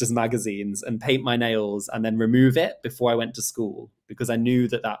my sister's magazines and paint my nails and then remove it before I went to school, because I knew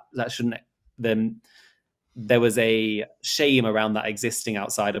that shouldn't, then there was a shame around that existing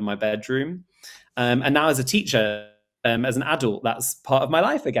outside of my bedroom. And now as a teacher, as an adult, that's part of my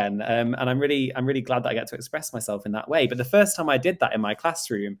life again. And I'm really glad that I get to express myself in that way. But the first time I did that in my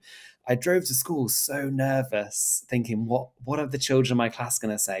classroom, I drove to school so nervous, thinking, what are the children in my class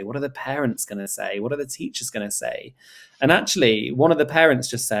going to say? What are the parents going to say? What are the teachers going to say? And actually, one of the parents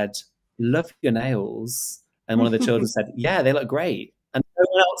just said, "Love your nails." And one of the children said, "Yeah, they look great." And no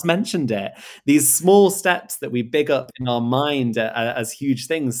one else mentioned it. These small steps that we big up in our mind as huge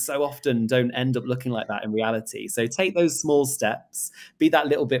things so often don't end up looking like that in reality. So take those small steps, be that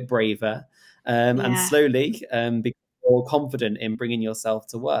little bit braver, and slowly become more confident in bringing yourself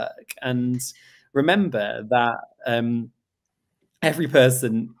to work. And remember that every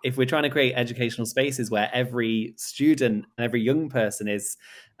person, if we're trying to create educational spaces where every student and every young person is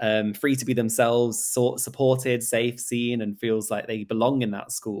free to be themselves, supported, safe, seen, and feels like they belong in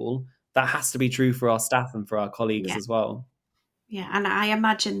that school, that has to be true for our staff and for our colleagues as well. Yeah, and I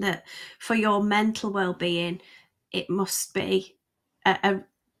imagine that for your mental well-being, it must be a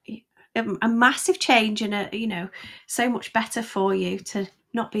massive change and so much better for you to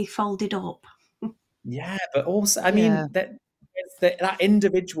not be folded up. Yeah, but also, I mean, that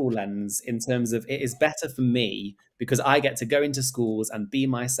individual lens in terms of it is better for me because I get to go into schools and be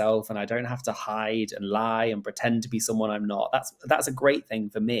myself, and I don't have to hide and lie and pretend to be someone I'm not. That's a great thing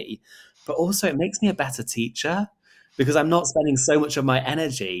for me. But also it makes me a better teacher because I'm not spending so much of my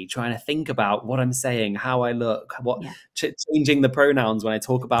energy trying to think about what I'm saying, how I look, changing the pronouns when I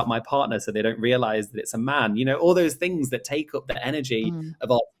talk about my partner so they don't realize that it's a man. You know, all those things that take up the energy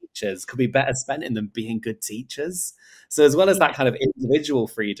of our teachers could be better spent in them being good teachers. So as well as that kind of individual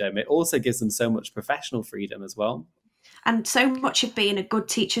freedom, it also gives them so much professional freedom as well. And so much of being a good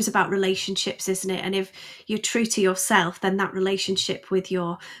teacher is about relationships, isn't it? And if you're true to yourself, then that relationship with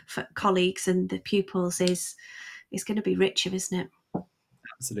your colleagues and the pupils is going to be richer, isn't it?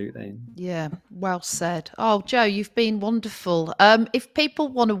 Absolutely. Yeah, well said. Oh, Jo, you've been wonderful. If people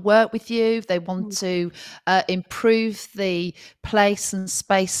want to work with you, if they want to improve the place and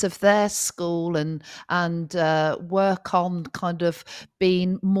space of their school and work on kind of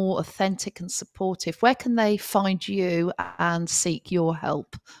being more authentic and supportive, where can they find you and seek your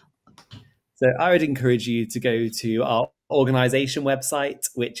help? So I would encourage you to go to our organisation website,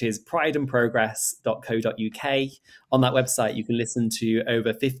 which is prideandprogress.co.uk. On that website, you can listen to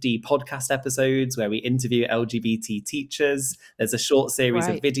over 50 podcast episodes where we interview LGBT teachers. There's a short series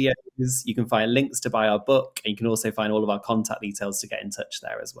of videos. You can find links to buy our book, and you can also find all of our contact details to get in touch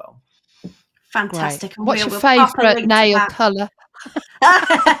there as well. Fantastic. What's your favourite nail colour?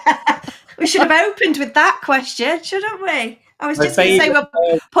 We should have opened with that question, shouldn't we? I was just going to say we'll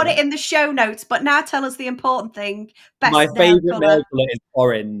put it in the show notes, but now tell us the important thing. My Best nail favourite nail colour is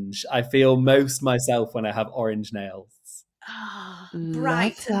orange. I feel most myself when I have orange nails. Oh,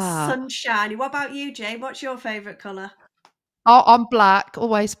 bright and sunshiny. What about you, Jane? What's your favourite colour? Oh, I'm black,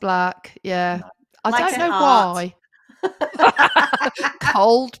 always black. Yeah. I don't know why.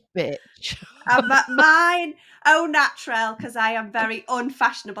 Cold bitch. Mine, au naturel, because I am very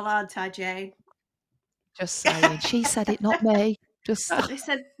unfashionable, aren't I, Jane? Just saying. She said it, not me. Just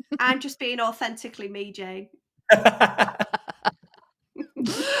listen. I'm just being authentically me, Jane. Thanks,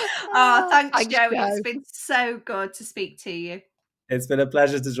 Jo. It's been so good to speak to you. It's been a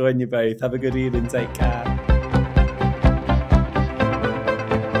pleasure to join you both. Have a good evening. Take care.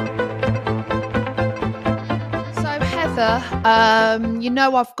 I've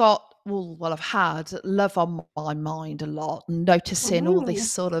had love on my mind a lot, and noticing all this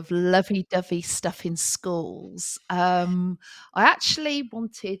sort of lovey-dovey stuff in schools. I actually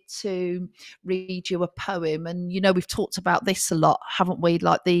wanted to read you a poem, and we've talked about this a lot, haven't we?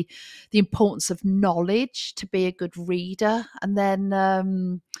 Like the importance of knowledge to be a good reader, and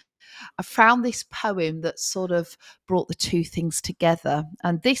then I found this poem that sort of brought the two things together.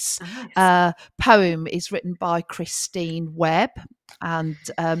 And this poem is written by Christine Webb. And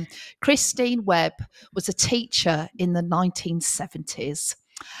Christine Webb was a teacher in the 1970s.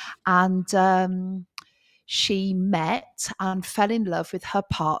 And she met and fell in love with her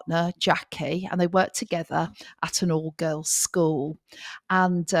partner, Jackie, and they worked together at an all-girls school.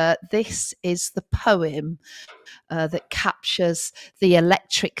 And this is the poem that captures the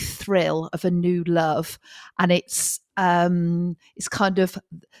electric thrill of a new love, and it's kind of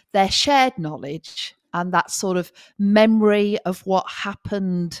their shared knowledge and that sort of memory of what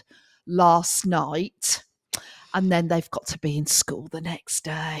happened last night, and then they've got to be in school the next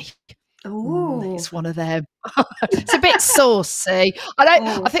day. It's one of them. It's a bit saucy.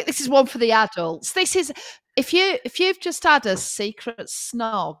 I think this is one for the adults. This is if you've just had a secret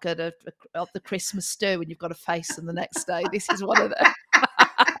snog at the Christmas stew and you've got to face them the next day. This is one of them.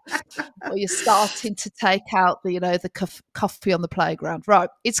 Or you're starting to take out the coffee on the playground. Right.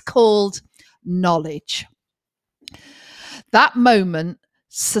 It's called Knowledge. That moment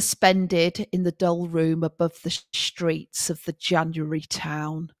suspended in the dull room above the streets of the January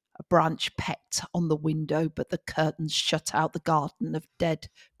town. A branch pecked on the window, but the curtains shut out the garden of dead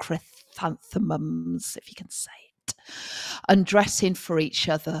chrysanthemums, if you can say it. Undressing for each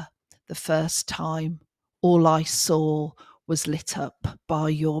other the first time, all I saw was lit up by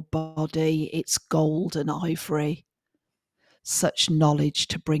your body, its gold and ivory. Such knowledge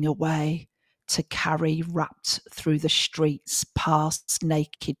to bring away, to carry wrapped through the streets, past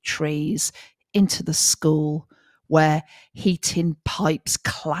naked trees, into the school, where heating pipes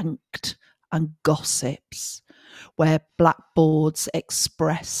clanked and gossips, where blackboards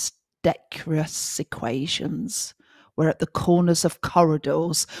expressed decorous equations, where at the corners of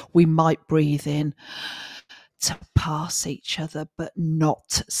corridors we might breathe in to pass each other but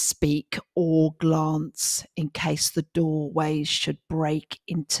not speak or glance, in case the doorways should break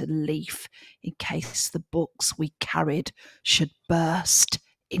into leaf, in case the books we carried should burst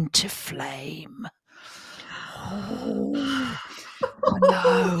into flame. Oh, I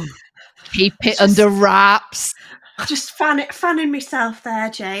know. Keep it under wraps. Just fanning myself there,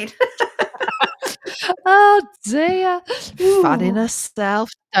 Jane. Oh dear. Fanning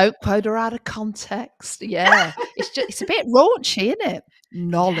herself. Don't quote her out of context. Yeah. It's a bit raunchy, isn't it?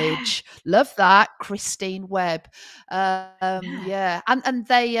 Knowledge. Yeah. Love that. Christine Webb. Yeah. And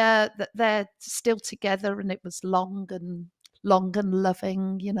they're still together, and it was long and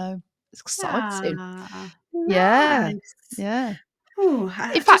loving, It's exciting. Yeah. Nice. Yeah.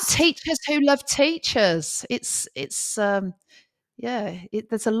 In fact, teachers who love teachers. It's there's a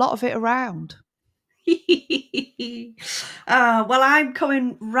lot of it around. Well, I'm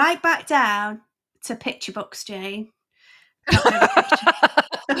coming right back down to picture books, Jane. Back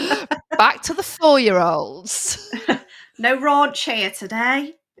to the 4-year-olds. No raunch here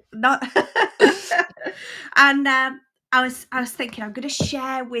today. Not. And I was thinking I'm going to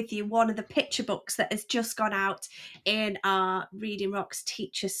share with you one of the picture books that has just gone out in our Reading Rocks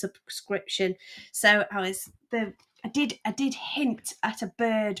teacher subscription. So I did hint at a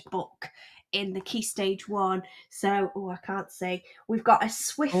bird book in the Key Stage 1. So I can't say. We've got A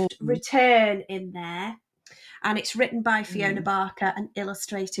Swift Return in there, and it's written by Fiona Barker and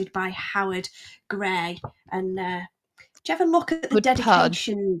illustrated by Howard Gray. And do you ever look at the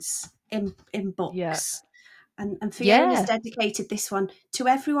dedications in books? Yeah. And Fiona's dedicated this one to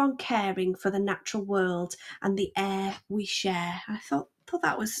everyone caring for the natural world and the air we share. I thought thought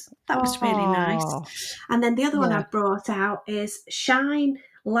that was really nice. Oh, And then the other one yeah. I brought out is Shine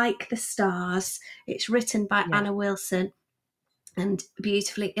Like the Stars. It's written by Yeah. Anna Wilson and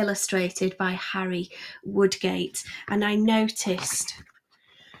beautifully illustrated by Harry Woodgate. And I noticed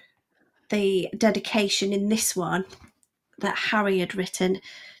the dedication in this one that Harry had written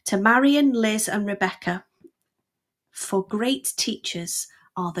to Marion, Liz, and Rebecca. For great teachers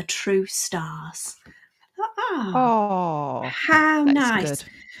are the true stars. Oh, How that is nice. good.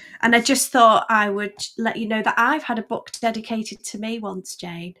 And I just thought I would let you know that I've had a book dedicated to me once,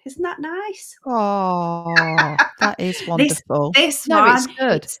 Jane. Isn't that nice? Oh, that is wonderful. This No, one, it's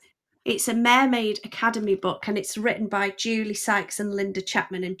good. it's a Mermaid Academy book, and it's written by Julie Sykes and Linda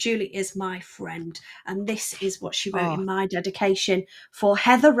Chapman. And Julie is my friend. And this is what she wrote in my dedication for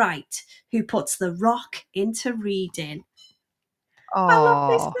Heather Wright, who puts the rock into reading. I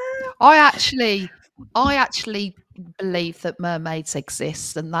love this book. I actually believe that mermaids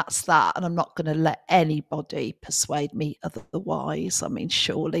exist, and that's that. And I'm not going to let anybody persuade me otherwise. I mean,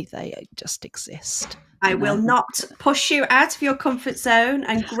 surely they just exist. I will not push you out of your comfort zone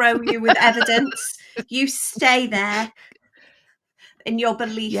and grow you with evidence. You stay there in your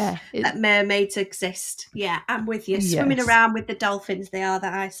belief that mermaids exist. Yeah, I'm with you. Swimming around with the dolphins they are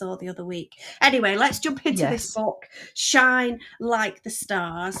that I saw the other week. Anyway, let's jump into this book, Shine Like the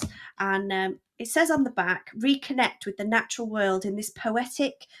Stars. And it says on the back, reconnect with the natural world in this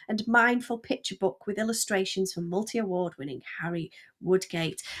poetic and mindful picture book with illustrations from multi-award winning Harry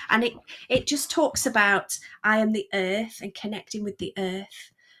Woodgate. And it just talks about I am the earth and connecting with the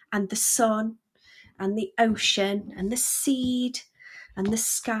earth and the sun and the ocean and the seed and the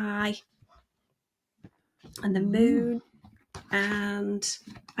sky and the moon. And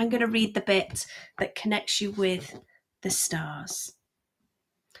I'm going to read the bit that connects you with the stars.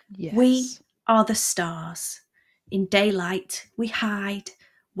 Yes. We are the stars. In daylight, we hide,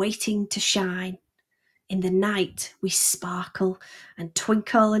 waiting to shine. In the night, we sparkle and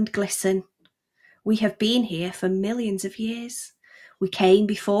twinkle and glisten. We have been here for millions of years. We came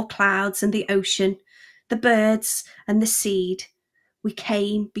before clouds and the ocean, the birds and the seed. We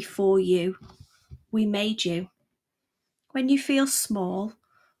came before you. We made you. When you feel small,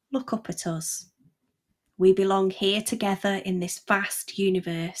 look up at us. We belong here together in this vast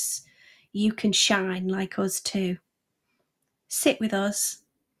universe. You can shine like us too. Sit with us,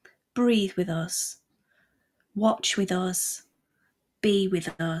 breathe with us, watch with us, be with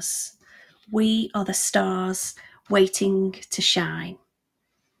us. We are the stars waiting to shine.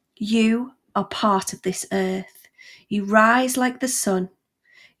 You are part of this earth. You rise like the sun.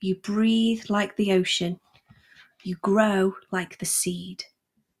 You breathe like the ocean. You grow like the seed.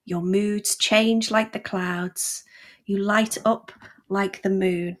 Your moods change like the clouds. You light up like the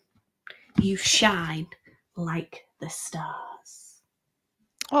moon. You shine like the stars.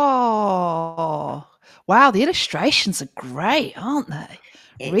 Oh, wow. The illustrations are great, aren't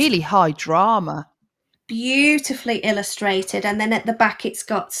they? Really high drama. Beautifully illustrated, and then at the back it's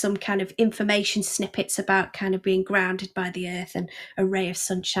got some kind of information snippets about kind of being grounded by the earth and a ray of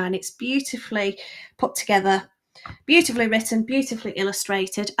sunshine. It's beautifully put together, beautifully written, beautifully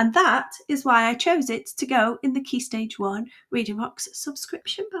illustrated, and that is why I chose it to go in the Key Stage 1 Reading Box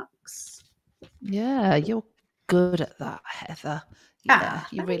subscription box. Yeah, you're good at that, Heather. Yeah,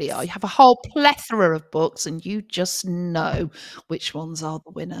 you really are. You Thanks. have a whole plethora of books and you just know which ones are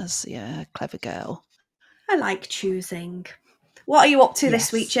the winners. Yeah, clever girl. I like choosing. What are you up to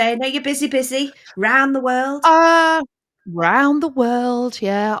this week, Jane? Are you busy? Round the world? Round the world,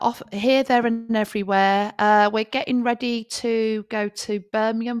 yeah. Off here, there, and everywhere. We're getting ready to go to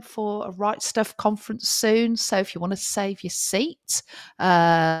Birmingham for a Wright Stuff conference soon. So if you want to save your seat,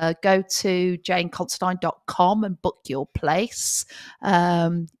 go to janeconsidine.com and book your place.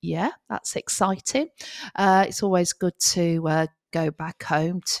 Yeah, that's exciting. It's always good to go back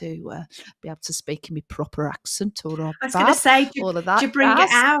home to be able to speak in my proper accent or I was going to say, all of that. Do you bring it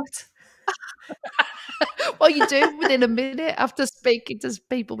out? Well, you do within a minute after speaking to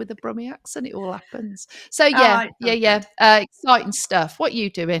people with a Brummie accent. It all happens. So yeah. Exciting stuff. What are you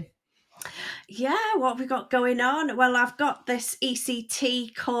doing? Yeah, what have we got going on? Well, I've got this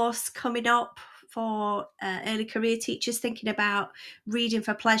ECT course coming up for early career teachers thinking about reading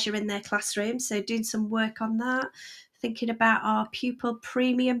for pleasure in their classroom. So doing some work on that. Thinking about our pupil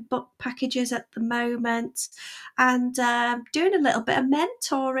premium book packages at the moment, and doing a little bit of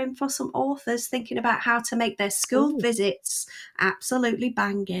mentoring for some authors thinking about how to make their school visits absolutely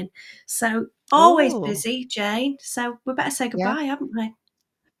banging. So always busy, Jane. So we better say goodbye, haven't we?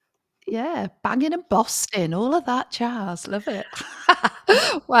 Yeah, banging and bossing, all of that jazz. Love it.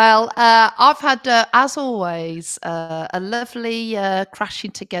 Well, I've had, as always, a lovely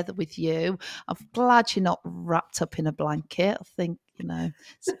crashing together with you. I'm glad you're not wrapped up in a blanket. I think,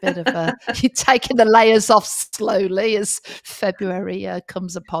 it's a bit of a, you're taking the layers off slowly as February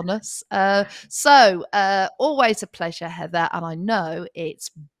comes upon us. So always a pleasure, Heather. And I know it's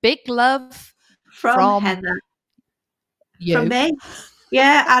big love from Heather. You. From me.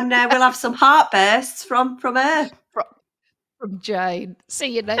 Yeah, and we'll have some heartbursts from her. From Jane.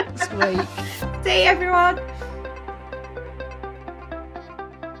 See you next week. See you, everyone.